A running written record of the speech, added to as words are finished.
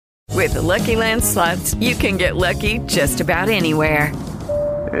With the Lucky Land Slots, you can get lucky just about anywhere.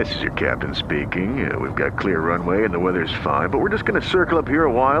 This is your captain speaking. We've got clear runway and the weather's fine, but we're just going to circle up here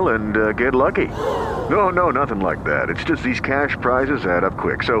a while and get lucky. No, nothing like that. It's just these cash prizes add up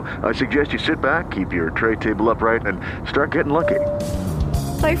quick. So I suggest you sit back, keep your tray table upright, and start getting lucky.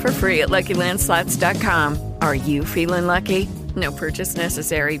 Play for free at LuckyLandSlots.com. Are you feeling lucky? No purchase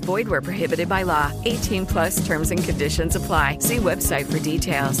necessary. Void where prohibited by law. 18+ terms and conditions apply. See website for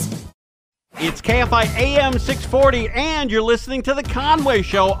details. It's KFI AM 640, and you're listening to The Conway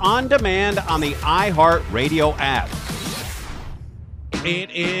Show on demand on the iHeartRadio app.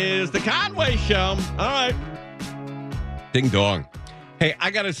 It is The Conway Show. All right. Ding dong. Hey, I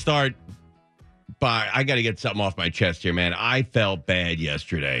got to get something off my chest here, man. I felt bad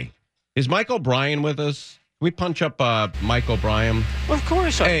yesterday. Is Mike O'Brien with us? Can we punch up Mike O'Brien? Of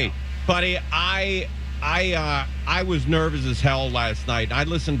course. Hey, buddy, I was nervous as hell last night. I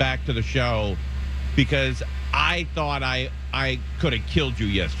listened back to the show because I thought I could have killed you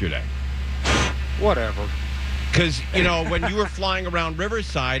yesterday. Whatever. Because, when you were flying around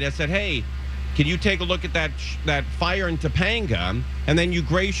Riverside, I said, hey, can you take a look at that fire in Topanga? And then you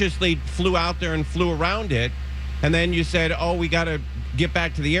graciously flew out there and flew around it. And then you said, oh, we got to get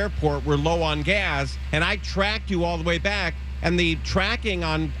back to the airport. We're low on gas. And I tracked you all the way back. And the tracking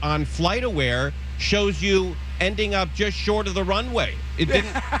on FlightAware shows you ending up just short of the runway.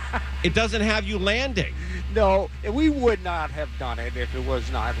 It doesn't have you landing. No, we would not have done it if it was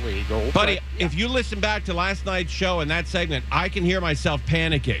not legal. Buddy, if you listen back to last night's show and that segment, I can hear myself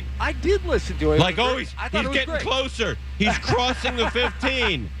panicking. I did listen to it. Like, he's getting closer. He's crossing the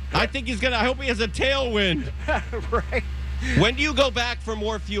 15. I think I hope he has a tailwind. Right. When do you go back for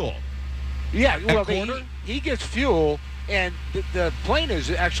more fuel? Yeah, well, he gets fuel. And the plane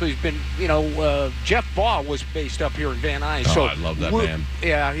has actually been, Jeff Baugh was based up here in Van Nuys. Oh, so I love that man.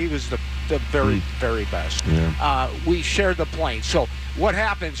 Yeah, he was the very, very best. Yeah. We shared the plane. So what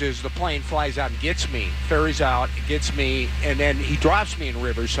happens is the plane flies out and gets me, ferries out, gets me, and then he drops me in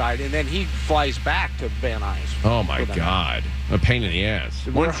Riverside, and then he flies back to Van Nuys. Oh, my God. A pain in the ass.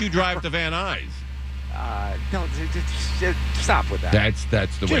 Why don't you drive to Van Nuys? Don't stop with that.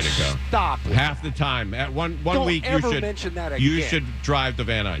 That's the way to go. Stop. With Half that. the time. At one Don't week, ever mention that again. You should drive to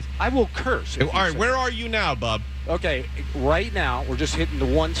Van Nuys. I will curse. All right, where are you now, bub? Okay, right now we're just hitting the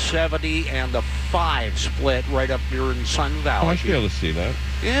 170 and the 5 split right up here in Sun Valley. Oh, I should be able to see that.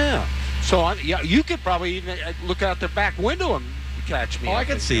 Yeah. So you could probably even look out the back window and catch me. Oh, I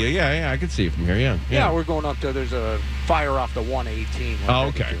can see you. Yeah, I can see you from here. Yeah. Yeah, we're going up there. There's a fire off the 118. Oh,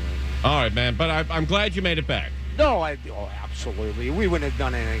 okay. All right, man. But I'm glad you made it back. No, absolutely. We wouldn't have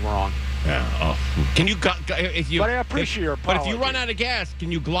done anything wrong. Yeah. Oh. Can you if you? But I appreciate your apology. But if you run out of gas,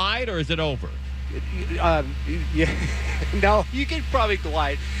 can you glide or is it over? Yeah. No, you can probably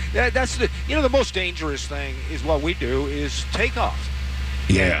glide. That's the most dangerous thing is what we do is takeoff.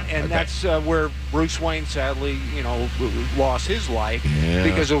 Yeah. And that's where Bruce Wayne sadly, lost his life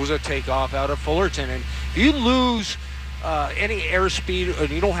because it was a takeoff out of Fullerton. And if you lose any airspeed and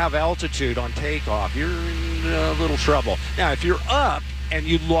you don't have altitude on takeoff, you're in a little trouble. Now, if you're up and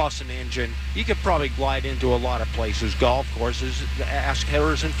you lost an engine, you could probably glide into a lot of places. Golf courses, ask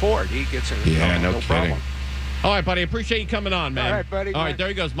Harrison Ford. He gets in. No kidding. Problem. All right, buddy. Appreciate you coming on, man. All right, buddy. All right, there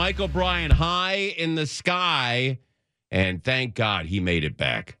he goes. Mike O'Brien, high in the sky, and thank God he made it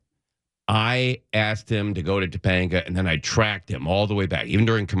back. I asked him to go to Topanga, and then I tracked him all the way back, even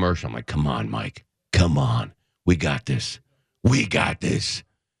during commercial. I'm like, come on, Mike. Come on. We got this. We got this.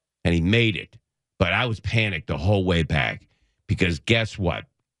 And he made it. But I was panicked the whole way back because guess what?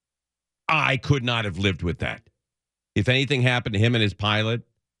 I could not have lived with that. If anything happened to him and his pilot,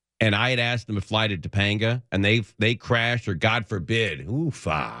 and I had asked them to fly to Topanga, and they crashed, or God forbid,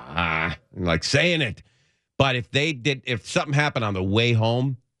 I'm like saying it. But if something happened on the way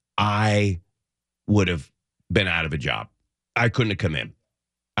home, I would have been out of a job. I couldn't have come in.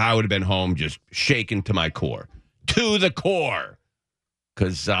 I would have been home just shaken to my core. To the core.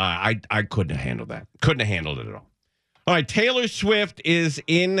 Because I couldn't have handled that. Couldn't have handled it at all. All right, Taylor Swift is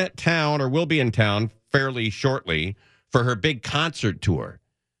in town, or will be in town fairly shortly, for her big concert tour.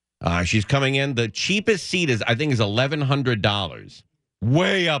 She's coming in. The cheapest seat is $1,100.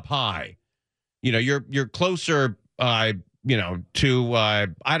 Way up high. You're closer, to,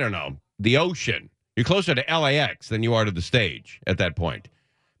 I don't know, the ocean. You're closer to LAX than you are to the stage at that point.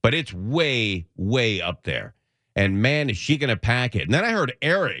 But it's way, way up there. And, man, is she going to pack it. And then I heard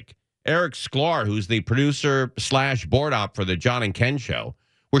Eric Sklar, who's the producer / board op for the John and Ken show,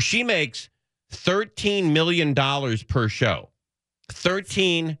 where she makes $13 million per show.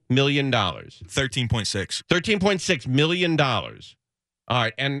 $13 million. 13.6. $13.6 million All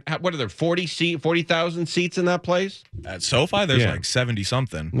right, and what are there, 40,000 seats in that place? At SoFi, there's like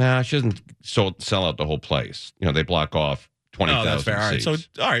 70-something. Nah, she doesn't sell out the whole place. They block off 20,000 that's fair. seats. All right,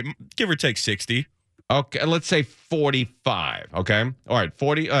 so, all right, give or take 60. Okay, let's say 45, okay? All right,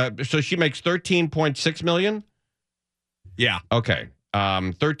 40. So she makes $13.6 million? Yeah. Okay,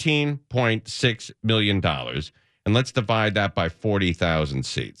 $13.6 million. And let's divide that by 40,000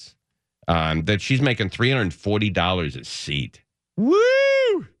 seats. That she's making $340 a seat.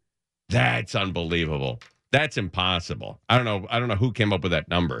 Woo! That's unbelievable. That's impossible. I don't know who came up with that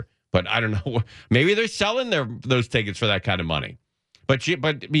number, but I don't know. Maybe they're selling those tickets for that kind of money. But you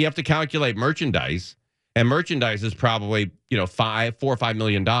have to calculate merchandise, and merchandise is probably $4 or $5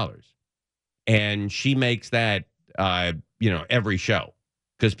 million, and she makes that every show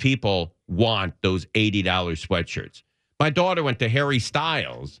because people want those $80 sweatshirts. My daughter went to Harry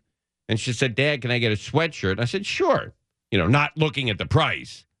Styles, and she said, "Dad, can I get a sweatshirt?" And I said, "Sure." Not looking at the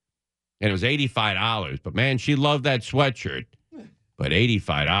price. And it was $85. But, man, she loved that sweatshirt. But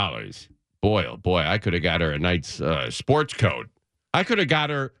 $85, boy, oh, boy, I could have got her a nice sports coat. I could have got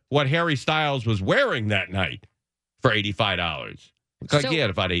her what Harry Styles was wearing that night for $85. Like he had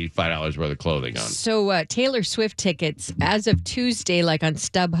about $85 worth of clothing on. So Taylor Swift tickets, as of Tuesday, like on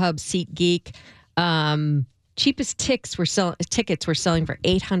StubHub, SeatGeek, cheapest tickets were selling for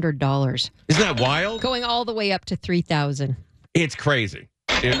 $800. Isn't that wild? Going all the way up to $3,000. It's crazy.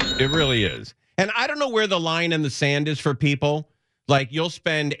 It really is. And I don't know where the line in the sand is for people. Like, you'll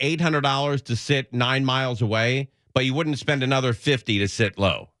spend $800 to sit 9 miles away, but you wouldn't spend another $50 to sit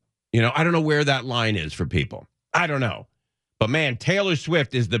low. I don't know where that line is for people. I don't know. But, man, Taylor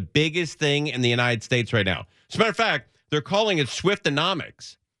Swift is the biggest thing in the United States right now. As a matter of fact, they're calling it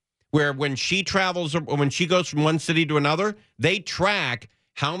Swiftonomics, where when she travels or when she goes from one city to another, they track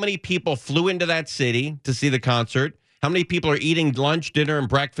how many people flew into that city to see the concert, how many people are eating lunch, dinner, and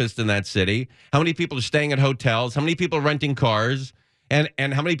breakfast in that city, how many people are staying at hotels, how many people are renting cars, and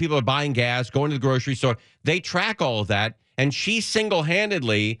how many people are buying gas, going to the grocery store. They track all of that, and she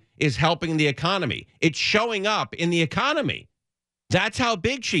single-handedly is helping the economy. It's showing up in the economy. That's how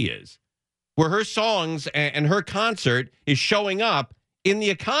big she is, where her songs and her concert is showing up in the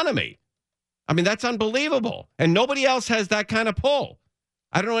economy. I mean, that's unbelievable. And nobody else has that kind of pull.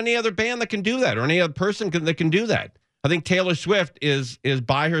 I don't know any other band that can do that or any other person that can do that. I think Taylor Swift is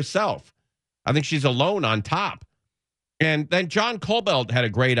by herself. I think she's alone on top. And then John Colbelt had a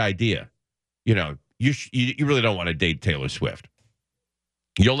great idea. You really don't want to date Taylor Swift.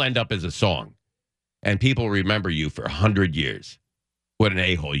 You'll end up as a song, and people remember you for 100 years. What an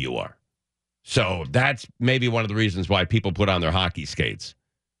a-hole you are. So that's maybe one of the reasons why people put on their hockey skates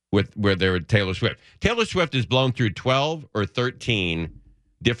where they're Taylor Swift. Taylor Swift has blown through 12 or 13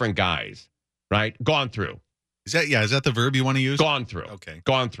 different guys, right? Gone through. Is that the verb you want to use? Gone through. Okay.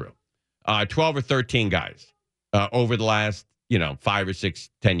 Gone through. 12 or 13 guys over the last, 5 or 6,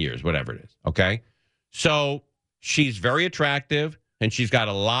 10 years, whatever it is. Okay. So she's very attractive and she's got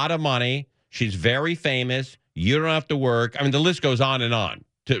a lot of money. She's very famous. You don't have to work. I mean, the list goes on and on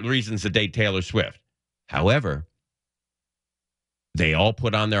to reasons to date Taylor Swift. However, they all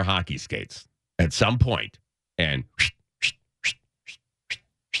put on their hockey skates at some point and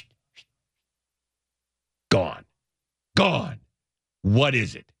gone. What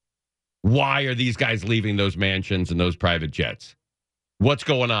is it? Why are these guys leaving those mansions and those private jets? What's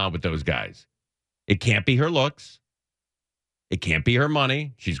going on with those guys? It can't be her looks. It can't be her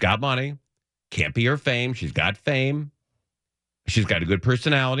money. She's got money. Can't be her fame. She's got fame. She's got a good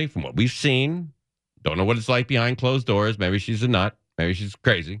personality from what we've seen. Don't know what it's like behind closed doors. Maybe she's a nut. Maybe she's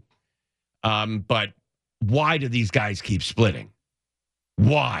crazy. But why do these guys keep splitting?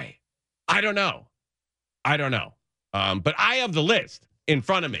 Why? I don't know. But I have the list in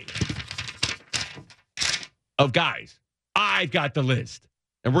front of me of guys. I've got the list.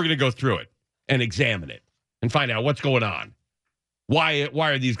 And we're going to go through it and examine it and find out what's going on. Why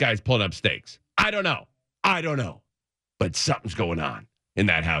are these guys pulling up stakes? I don't know. But something's going on in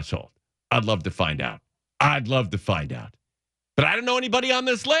that household. I'd love to find out. But I don't know anybody on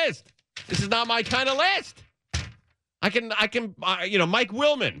this list. This is not my kind of list. I can. Mike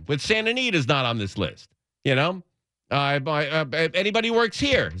Willman with Santa Anita is not on this list. Anybody who works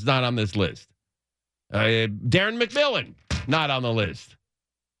here is not on this list. Darren McMillan, not on the list.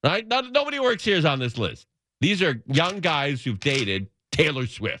 Right? Nobody who works here is on this list. These are young guys who've dated Taylor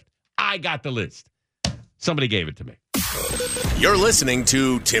Swift. I got the list. Somebody gave it to me. You're listening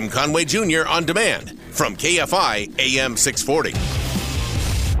to Tim Conway Jr. on demand from KFI AM 640.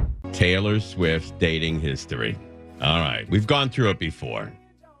 Taylor Swift's dating history. All right. We've gone through it before,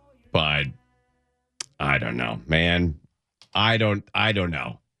 but I don't know, man. I don't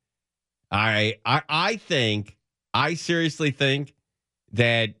know. I seriously think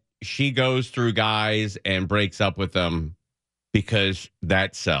that she goes through guys and breaks up with them because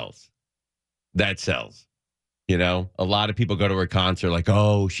that sells. That sells. You know, a lot of people go to her concert like,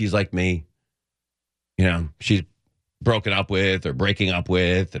 oh, she's like me. You know, she's broken up with or breaking up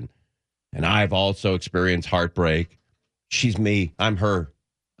with, and I've also experienced heartbreak. She's me. I'm her.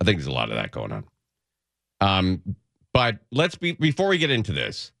 I think there's a lot of that going on. But before we get into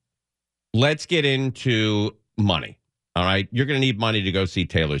this, let's get into money. All right. You're going to need money to go see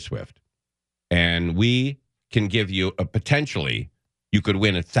Taylor Swift. And we can give you potentially, you could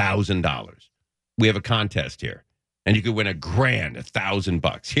win $1,000. We have a contest here. And you could win $1,000,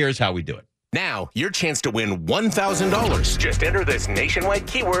 $1,000. Here's how we do it. Now, your chance to win $1,000. Just enter this nationwide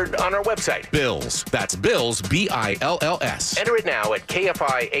keyword on our website, Bills. That's Bills, Bills. Enter it now at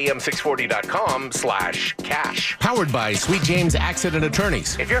KFIAM640.com/cash. Powered by Sweet James Accident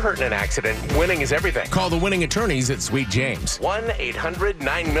Attorneys. If you're hurt in an accident, winning is everything. Call the winning attorneys at Sweet James.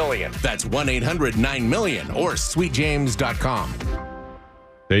 1-800-9-MILLION. That's 1-800-9-MILLION or sweetjames.com.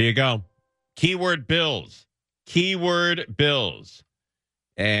 There you go. Keyword Bills. Keyword Bills.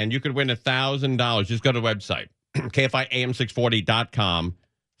 And you could win $1,000. Just go to the website,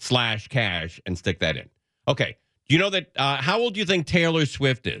 KFIAM640.com/cash, and stick that in. Okay. Do you know that, how old do you think Taylor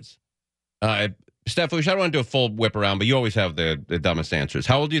Swift is? Steph, I don't want to do a full whip around, but you always have the dumbest answers.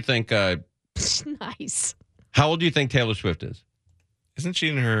 How old do you think? Nice. How old do you think Taylor Swift is? Isn't she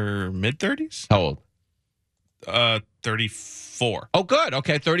in her mid-30s? How old? 34. Oh, good.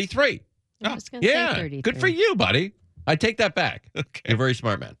 Okay, 33. I was going to say 33. Good for you, buddy. I take that back. Okay. You're a very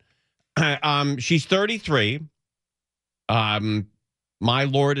smart man. She's 33. My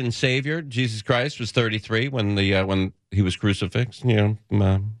Lord and Savior, Jesus Christ, was 33 when he was crucifixed. You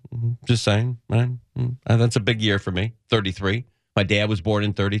know, just saying. That's a big year for me, 33. My dad was born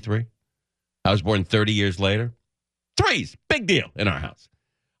in 33. I was born 30 years later. Threes, big deal in our house.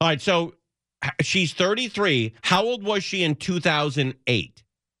 All right, so she's 33. How old was she in 2008?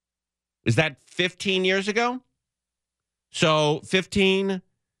 Is that 15 years ago? So 15,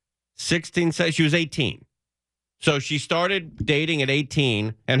 16, she was 18. So she started dating at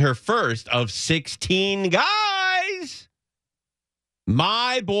 18, and her first of 16 guys,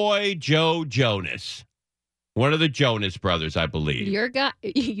 my boy Joe Jonas, one of the Jonas brothers, I believe. Your guy,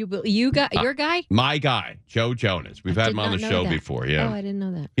 you got your guy. My guy, Joe Jonas. We've had him on the show before. Yeah. Oh, I didn't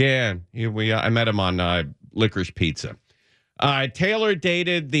know that. Yeah, I met him on Licorice Pizza. Taylor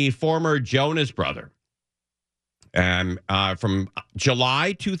dated the former Jonas brother. From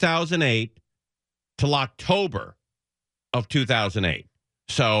July 2008 till October of 2008.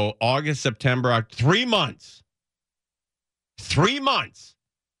 So August, September, 3 months. 3 months.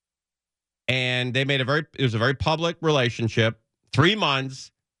 And they made it was a very public relationship. 3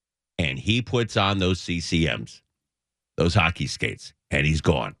 months. And he puts on those CCMs, those hockey skates, and he's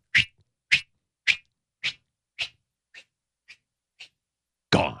gone.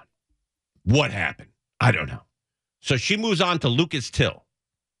 Gone. What happened? I don't know. So she moves on to Lucas Till.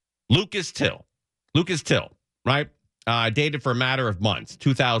 Lucas Till, right? Dated for a matter of months,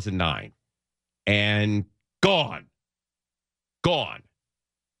 2009. And gone.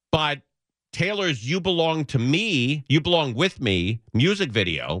 But Taylor's You Belong to Me, You Belong With Me music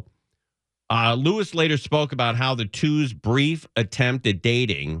video, Lewis later spoke about how the two's brief attempt at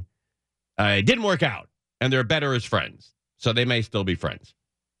dating didn't work out. And they're better as friends. So they may still be friends.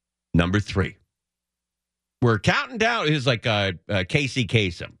 Number 3. We're counting down. It's like Casey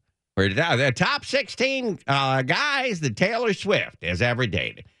Kasem. We're down the top 16 guys that Taylor Swift has ever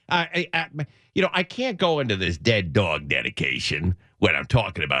dated. I can't go into this dead dog dedication when I'm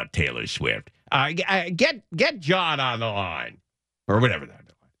talking about Taylor Swift. Get John on the line or whatever that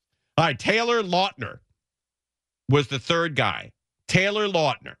is. All right, Taylor Lautner was the third guy. Taylor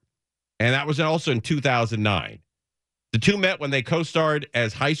Lautner, and that was also in 2009. The two met when they co-starred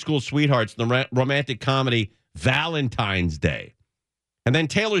as high school sweethearts in the romantic comedy Valentine's Day. And then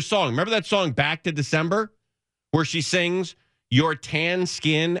Taylor's song, remember that song Back to December, where she sings your tan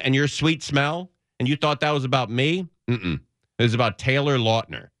skin and your sweet smell? And you thought that was about me? It was about Taylor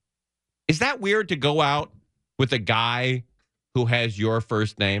Lautner. Is that weird to go out with a guy who has your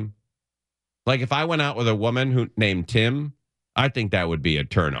first name? Like if I went out with a woman named Tim, I think that would be a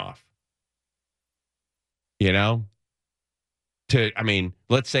turnoff. You know?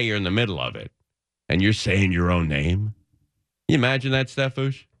 Let's say you're in the middle of it and you're saying your own name. You imagine that,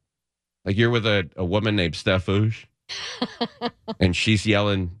 Stefouche? Like you're with a woman named Stefouche and she's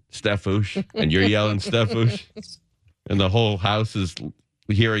yelling Stefouche and you're yelling Stefouche and the whole house is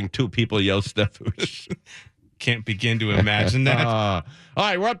hearing two people yell Stefouche. can't begin to imagine that. All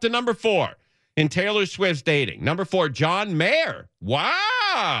right, we're up to number 4 in Taylor Swift's dating. Number 4, John Mayer.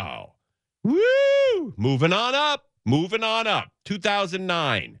 Wow. Woo. Moving on up.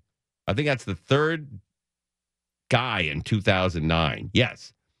 2009. I think that's the third guy in 2009.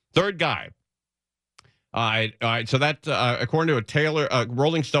 Yes, third guy. All right. So that, according to a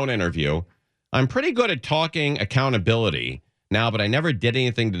Rolling Stone interview, I'm pretty good at talking accountability now, but I never did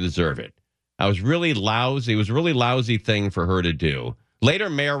anything to deserve it. I was really lousy. It was a really lousy thing for her to do. Later,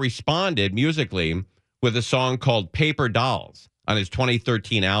 Mayer responded musically with a song called Paper Dolls on his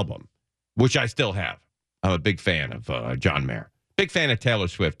 2013 album, which I still have. I'm a big fan of John Mayer. Big fan of Taylor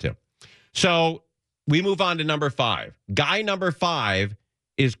Swift, too. So we move on to number 5. Guy number 5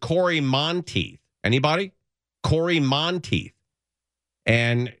 is Corey Monteith. Anybody? Corey Monteith.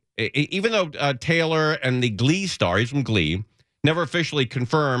 And even though Taylor and the Glee star, he's from Glee, never officially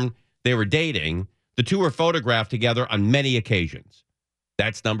confirmed they were dating, the two were photographed together on many occasions.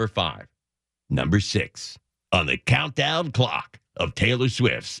 That's number 5. Number 6 on the countdown clock of Taylor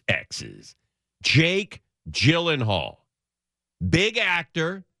Swift's exes, Jake Gyllenhaal. Big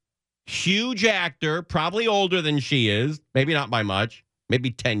actor, huge actor, probably older than she is. Maybe not by much.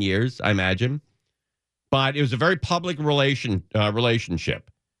 Maybe 10 years, I imagine. But it was a very public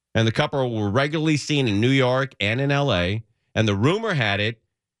relationship. And the couple were regularly seen in New York and in L.A. And the rumor had it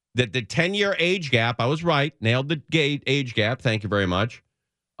that the 10-year age gap, I was right, nailed the age gap, thank you very much,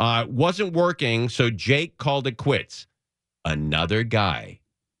 wasn't working, so Jake called it quits. Another guy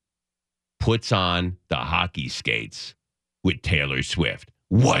puts on the hockey skates with Taylor Swift.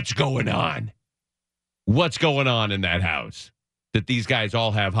 What's going on? What's going on in that house that these guys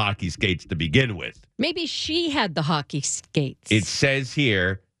all have hockey skates to begin with? Maybe she had the hockey skates. It says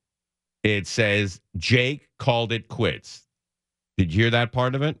here, Jake called it quits. Did you hear that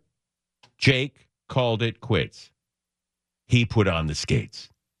part of it? Jake called it quits. He put on the skates.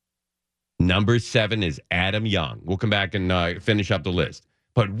 Number 7 is Adam Young. We'll come back and finish up the list.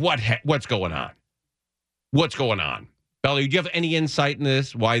 But what's going on? What's going on? Belly, do you have any insight in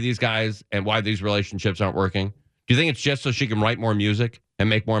this? Why these guys and why these relationships aren't working? Do you think it's just so she can write more music and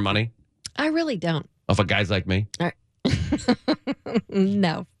make more money? I really don't. Off of guys like me?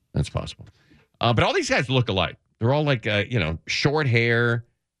 No. That's possible. But all these guys look alike. They're all like, short hair,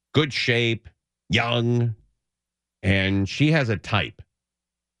 good shape, young. And she has a type.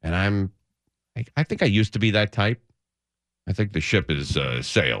 And I think I used to be that type. I think the ship is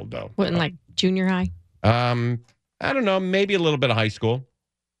sailed, though. What, in like junior high? I don't know, maybe a little bit of high school.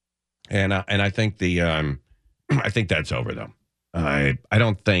 And I think I think that's over, though. I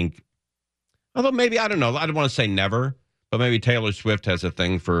don't think, although maybe, I don't know. I don't want to say never, but maybe Taylor Swift has a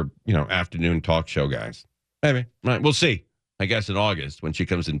thing for, afternoon talk show guys. Maybe. All right, we'll see. I guess in August when she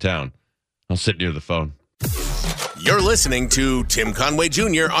comes in town, I'll sit near the phone. You're listening to Tim Conway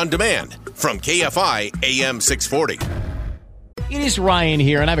Jr. on demand from KFI AM 640. It is Ryan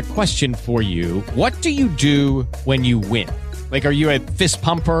here, and I have a question for you. What do you do when you win? Like, are you a fist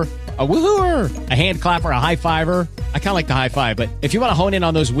pumper, a woohooer, a hand clapper, a high fiver? I kind of like the high five, but if you want to hone in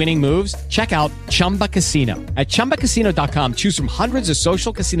on those winning moves, check out Chumba Casino. At ChumbaCasino.com, choose from hundreds of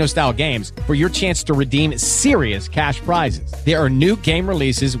social casino-style games for your chance to redeem serious cash prizes. There are new game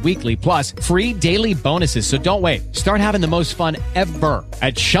releases weekly, plus free daily bonuses, so don't wait. Start having the most fun ever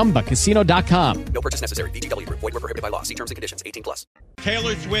at ChumbaCasino.com. No purchase necessary. VGW. Void where prohibited by law. See terms and conditions. 18+.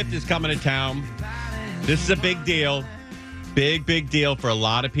 Taylor Swift is coming to town. This is a big deal. Big deal for a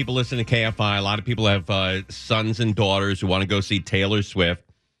lot of people listening to KFI. A lot of people have sons and daughters who want to go see Taylor Swift,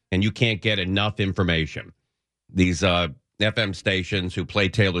 and you can't get enough information. These FM stations who play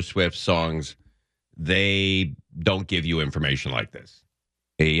Taylor Swift songs, they don't give you information like this.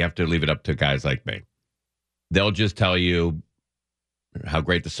 You have to leave it up to guys like me. They'll just tell you how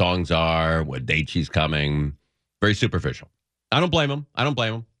great the songs are, what date she's coming. Very superficial. I don't blame them.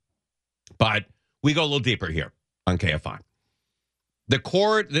 But we go a little deeper here on KFI.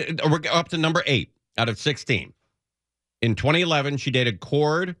 We're up to number 8 out of 16. In 2011, she dated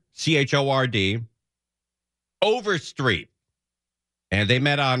Chord, C-H-O-R-D, Overstreet. And they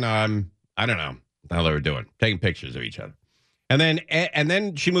met on, I don't know what the hell they were doing, taking pictures of each other. And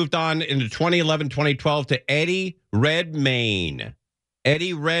then she moved on into 2011, 2012 to Eddie Redmayne.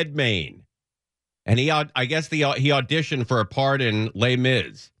 Eddie Redmayne. And he auditioned for a part in Les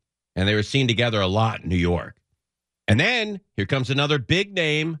Mis. And they were seen together a lot in New York. And then here comes another big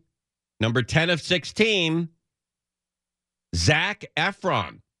name, number 10 of 16, Zac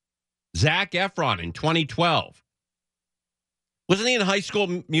Efron. Zac Efron in 2012. Wasn't he in High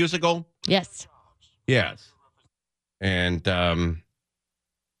School Musical? Yes. Yes. And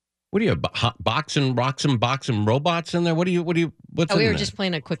What are you, boxing robots in there? What's in we were there? just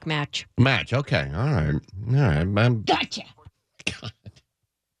playing a quick match. Match, okay. All right. Gotcha. God.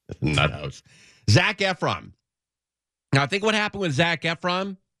 Nuthouse. Zac Efron. Now, I think what happened with Zac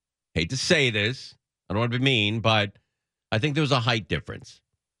Efron, hate to say this, I don't want to be mean, but I think there was a height difference.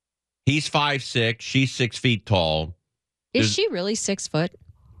 He's 5'6", she's 6 feet tall. Is she really 6 foot?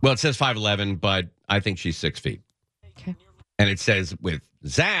 Well, it says 5'11", but I think she's 6 feet. Okay. And it says with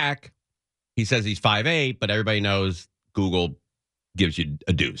Zach, he says he's 5'8", but everybody knows Google gives you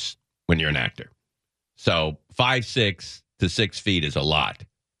a deuce when you're an actor. So 5'6" to 6 feet is a lot.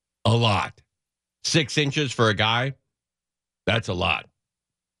 A lot. 6 inches for a guy, that's a lot.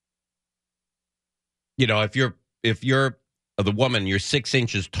 You know, if you're the woman, you're 6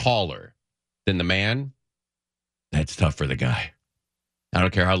 inches taller than the man, that's tough for the guy. I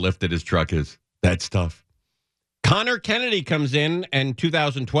don't care how lifted his truck is. That's tough. Connor Kennedy comes in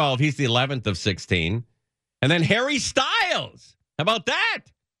 2012. He's the 11th of 16. And then Harry Styles. How about that?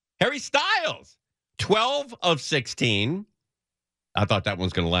 Harry Styles. 12 of 16. I thought that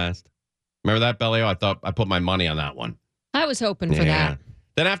one's going to last. Remember that, Bellio? I put my money on that one. I was hoping for that.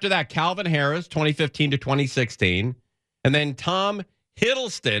 Then after that, Calvin Harris, 2015 to 2016. And then Tom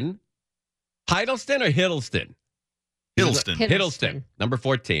Hiddleston. Hiddleston or Hiddleston? Hiddleston. Number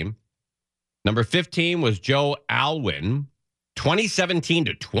 14. Number 15 was Joe Alwyn, 2017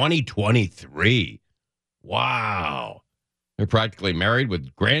 to 2023. Wow. They're practically married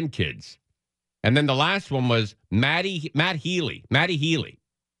with grandkids. And then the last one was Matt Healy. Maddie Healy.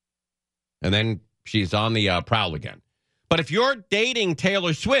 And then she's on the prowl again. But if you're dating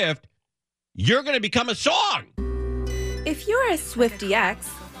Taylor Swift, you're going to become a song. If you're a Swiftie X,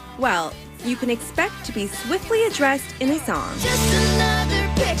 well, you can expect to be swiftly addressed in a song. Just another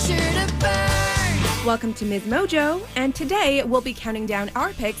picture to burn. Welcome to Ms. Mojo, and today we'll be counting down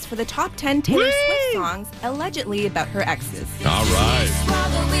our picks for the top 10 Taylor Swift songs allegedly about her exes. All right.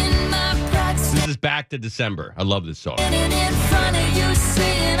 This is back to December. I love this song.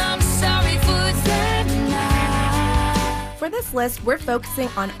 For this list, we're focusing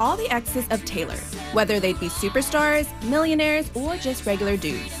on all the exes of Taylor, whether they'd be superstars, millionaires, or just regular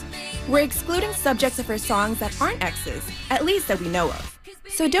dudes. We're excluding subjects of her songs that aren't exes, at least that we know of.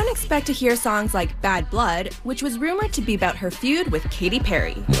 So don't expect to hear songs like Bad Blood, which was rumored to be about her feud with Katy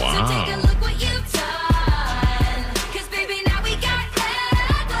Perry. Wow. So take a look what you've done, 'cause baby, now we got blood.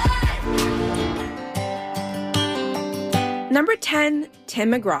 Number 10,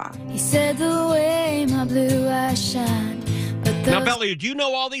 Tim McGraw. He said the way my blue eyes shine. Now, Belly, do you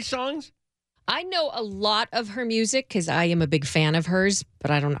know all these songs? I know a lot of her music because I am a big fan of hers,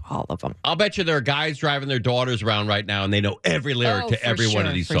 but I don't know all of them. I'll bet you there are guys driving their daughters around right now and they know every lyric to every one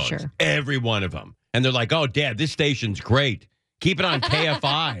of these songs. Sure. Every one of them. And they're like, oh, Dad, this station's great. Keep it on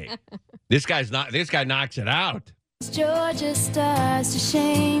KFI. This guy knocks it out. Georgia stars to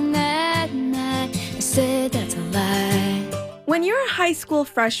shame that night. I said that's a lie. When you're a high school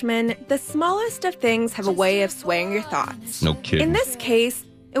freshman, the smallest of things have a way of swaying your thoughts. No kidding. In this case,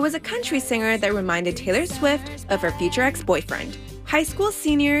 it was a country singer that reminded Taylor Swift of her future ex-boyfriend, high school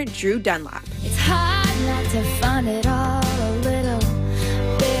senior Drew Dunlap. It's hard not to find it all a little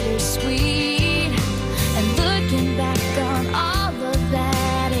bittersweet. And looking back on all of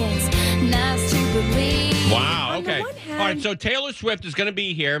that, it's nice to believe. Wow, okay. All right, so Taylor Swift is going to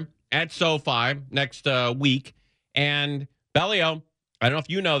be here at SoFi next week. And Bellio, I don't know if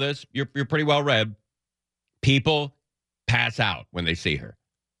you know this, you're pretty well read. People pass out when they see her.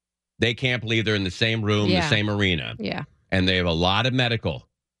 They can't believe they're in the same room, the same arena. Yeah. And they have a lot of medical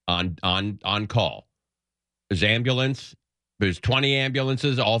on call. There's ambulance. There's 20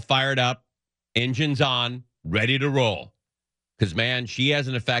 ambulances all fired up, engines on, ready to roll. Because, man, she has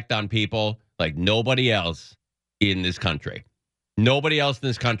an effect on people like nobody else in this country. Nobody else in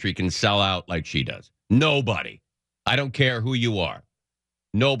this country can sell out like she does. Nobody. I don't care who you are.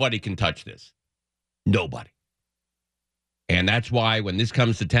 Nobody can touch this. Nobody. And that's why when this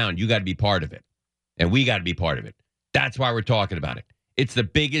comes to town, you got to be part of it. And we got to be part of it. That's why we're talking about it. It's the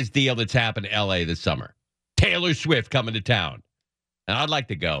biggest deal that's happened to L.A. this summer. Taylor Swift coming to town. And I'd like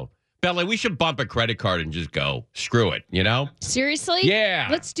to go. Bella, we should bump a credit card and just go. Screw it, you know? Seriously? Yeah.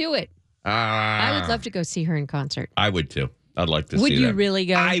 Let's do it. I would love to go see her in concert. I would too. I'd like to see that. Would you really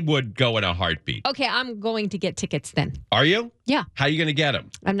go? I would go in a heartbeat. Okay, I'm going to get tickets then. Are you? Yeah. How are you going to get them?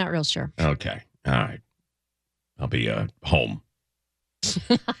 I'm not real sure. Okay. All right. I'll be home.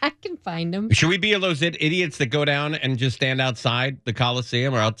 I can find them. Should we be those idiots that go down and just stand outside the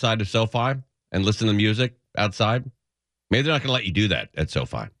Coliseum or outside of SoFi and listen to music outside? Maybe they're not going to let you do that at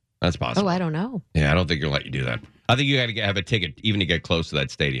SoFi. That's possible. Oh, I don't know. Yeah, I don't think they'll let you do that. I think you got to have a ticket even to get close to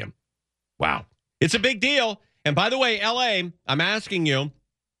that stadium. Wow. It's a big deal. And by the way, LA, I'm asking you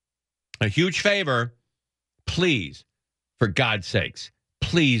a huge favor. Please, for God's sakes,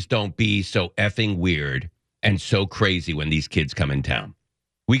 please don't be so effing weird and so crazy when these kids come in town.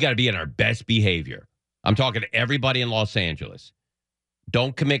 We got to be in our best behavior. I'm talking to everybody in Los Angeles.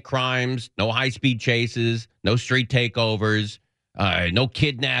 Don't commit crimes, no high-speed chases, no street takeovers, no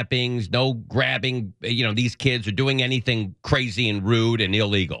kidnappings, no grabbing, these kids or doing anything crazy and rude and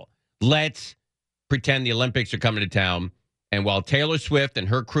illegal. Let's pretend the Olympics are coming to town, and while Taylor Swift and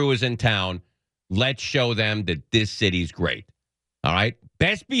her crew is in town, let's show them that this city's great. All right?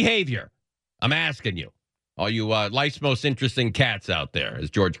 Best behavior. I'm asking you. All you life's most interesting cats out there, as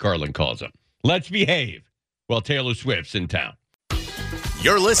George Carlin calls them. Let's behave while Taylor Swift's in town.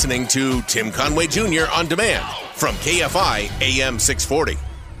 You're listening to Tim Conway Jr. on demand from KFI AM 640.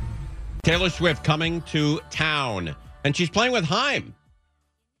 Taylor Swift coming to town, and she's playing with Haim.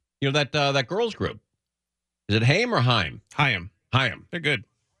 That girls group. Is it Haim or Haim? Haim. They're good.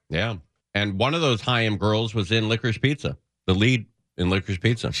 Yeah. And one of those Haim girls was in Licorice Pizza, the lead in Licorice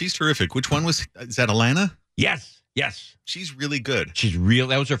Pizza. She's terrific. Which one is that Alana? Yes. She's really good.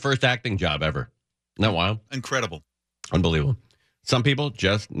 That was her first acting job ever. Isn't that wild? Incredible. Unbelievable. Some people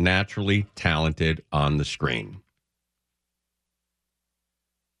just naturally talented on the screen.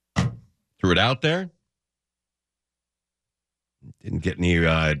 Threw it out there. Didn't get any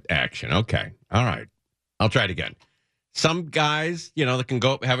action. Okay. All right. I'll try it again. Some guys, that can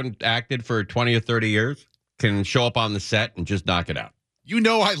go, haven't acted for 20 or 30 years, can show up on the set and just knock it out.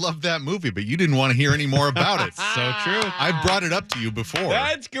 I love that movie, but you didn't want to hear any more about it. So true. I brought it up to you before.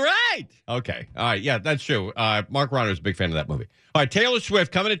 That's great. Okay. All right. Yeah, that's true. Mark Ronner is a big fan of that movie. All right. Taylor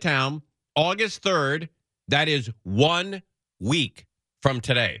Swift coming to town August 3rd. That is 1 week from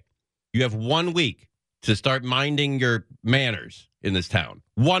today. You have 1 week to start minding your manners in this town.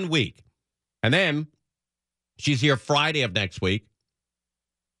 1 week. And then she's here Friday of next week,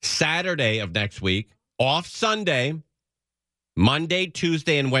 Saturday of next week, off Sunday, Monday,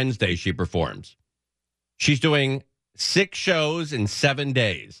 Tuesday, and Wednesday she performs. She's doing 6 shows in 7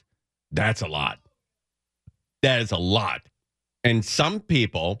 days. That's a lot. That is a lot. And some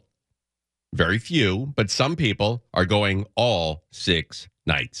people, very few, but some people are going all 6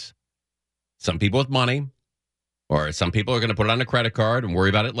 nights. Some people with money, or some people are going to put it on a credit card and worry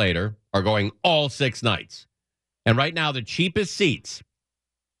about it later, are going all 6 nights. And right now, the cheapest seats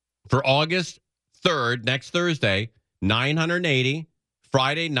for August 3rd, next Thursday, $980,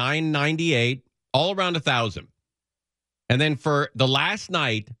 Friday, $998, all around $1,000. And then for the last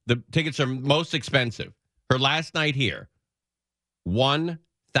night, the tickets are most expensive. Her last night here,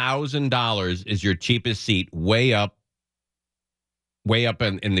 $1,000 is your cheapest seat, way up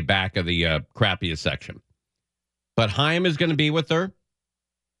in the back of the crappiest section. But Haim is going to be with her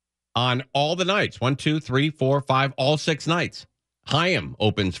on all the nights. 1, 2, 3, 4, 5, all 6 nights. Haim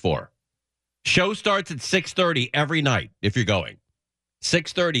opens for. Show starts at 6:30 every night if you're going.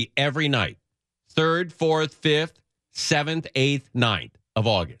 6:30 every night. 3rd, 4th, 5th, 7th, 8th, 9th of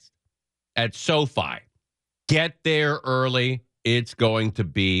August at SOFI. Get there early. It's going to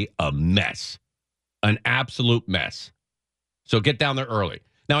be a mess. An absolute mess. So get down there early.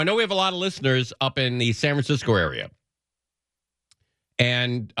 Now, I know we have a lot of listeners up in the San Francisco area.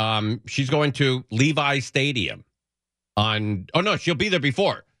 And she's going to Levi Stadium she'll be there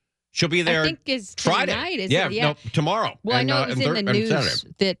before. She'll be there. I think it's Friday. Tonight, is yeah, it? Yeah, no, tomorrow. Well, I know it was in the news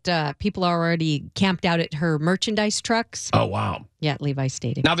that people are already camped out at her merchandise trucks. Oh, wow. Yeah, at Levi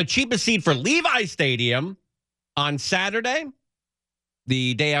Stadium. Now, the cheapest seat for Levi Stadium on Saturday,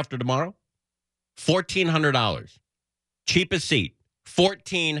 the day after tomorrow, $1,400. Cheapest seat,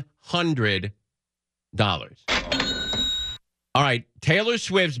 $1,400. All right, Taylor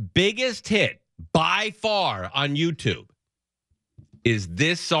Swift's biggest hit by far on YouTube is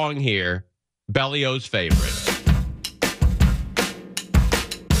this song here, Bellio's favorite.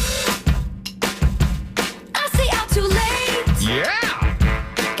 I stay out too late. Yeah.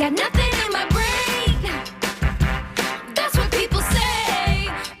 Got nothing in my brain. That's what people say.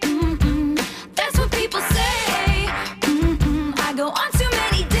 That's what people say. I go on too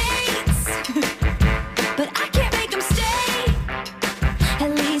many dates, but I can't make them stay.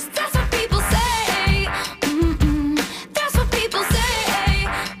 At least that's what people say. That's what people say.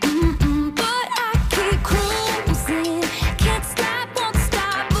 But I keep cruising.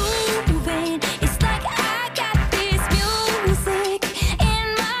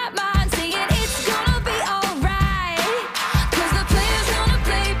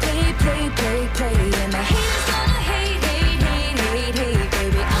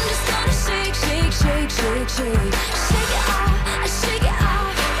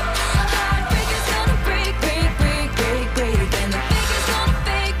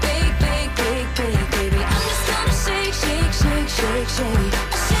 All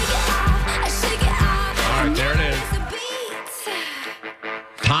right, there it is.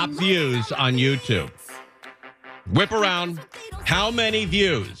 Top views on YouTube. Whip around. How many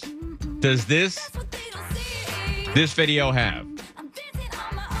views does this video have?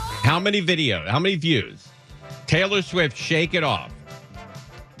 How many views? Taylor Swift, Shake It Off.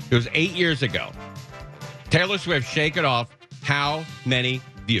 It was 8 years ago. Taylor Swift, Shake It Off. How many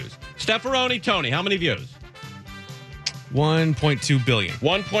views? Stefferoni, Tony, how many views? 1.2 billion.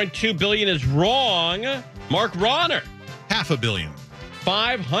 1.2 billion is wrong. Mark Ronner. 500 million.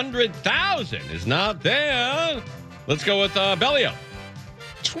 500,000 is not there. Let's go with Bellio.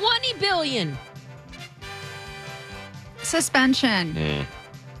 20 billion. Suspension.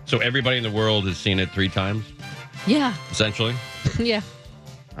 So everybody in the world has seen it 3 times, Yeah. essentially? Yeah.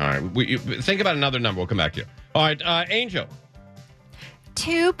 All right. Think about another number. We'll come back to you. All right. Angel.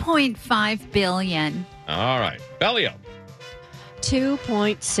 2.5 billion. All right. Bellio.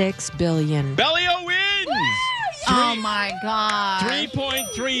 2.6 billion. Bellio wins. Oh, my God.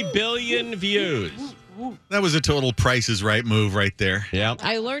 3.3 billion views. That was a total Price is Right move right there. Yeah.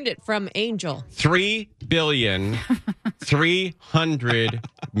 I learned it from Angel. 3,300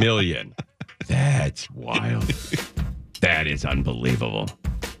 million. That's wild. That is unbelievable.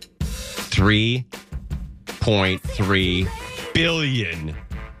 3.3 billion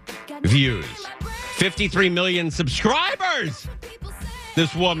views. 53 million subscribers.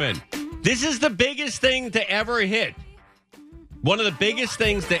 This woman. This is the biggest thing to ever hit. One of the biggest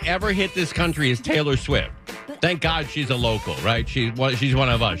things to ever hit this country is Taylor Swift. Thank God she's a local, right? She's one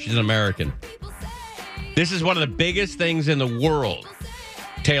of us. She's an American. This is one of the biggest things in the world,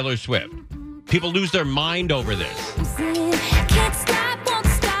 Taylor Swift. People lose their mind over this.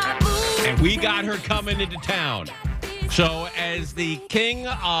 And we got her coming into town. So as the king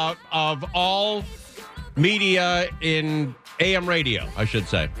of all media in AM radio, I should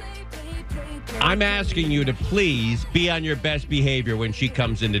say, I'm asking you to please be on your best behavior when she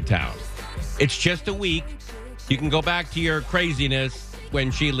comes into town. It's just a week. You can go back to your craziness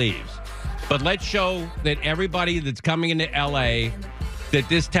when she leaves. But let's show that everybody that's coming into LA that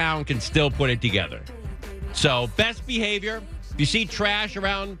this town can still put it together. So best behavior. If you see trash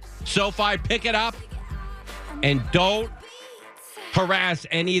around SoFi, pick it up. And don't harass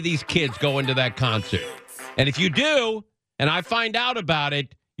any of these kids going to that concert. And if you do, and I find out about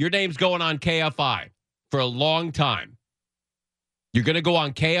it, your name's going on KFI for a long time. You're going to go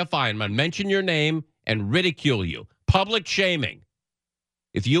on KFI and I'm going to mention your name and ridicule you. Public shaming.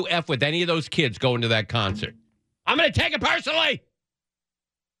 If you F with any of those kids going to that concert, I'm going to take it personally.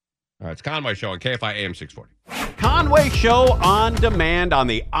 All right, it's Conway Show on KFI AM 640. Conway Show on demand on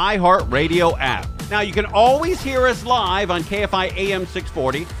the iHeartRadio app. Now, you can always hear us live on KFI AM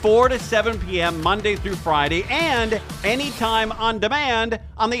 640, 4 to 7 p.m. Monday through Friday, and anytime on demand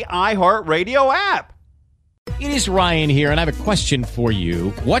on the iHeartRadio app. It is Ryan here, and I have a question for you.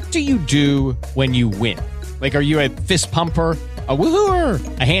 What do you do when you win? Like, are you a fist pumper, a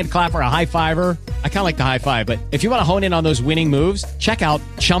woohooer, a hand clapper, a high fiver? I kind of like the high five, but if you want to hone in on those winning moves, check out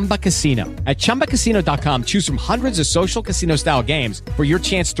Chumba Casino. At ChumbaCasino.com, choose from hundreds of social casino-style games for your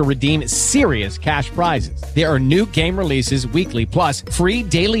chance to redeem serious cash prizes. There are new game releases weekly, plus free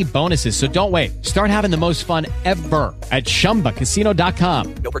daily bonuses, so don't wait. Start having the most fun ever at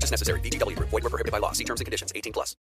ChumbaCasino.com. No purchase necessary. VGW. Void where prohibited by law. See terms and conditions. 18+.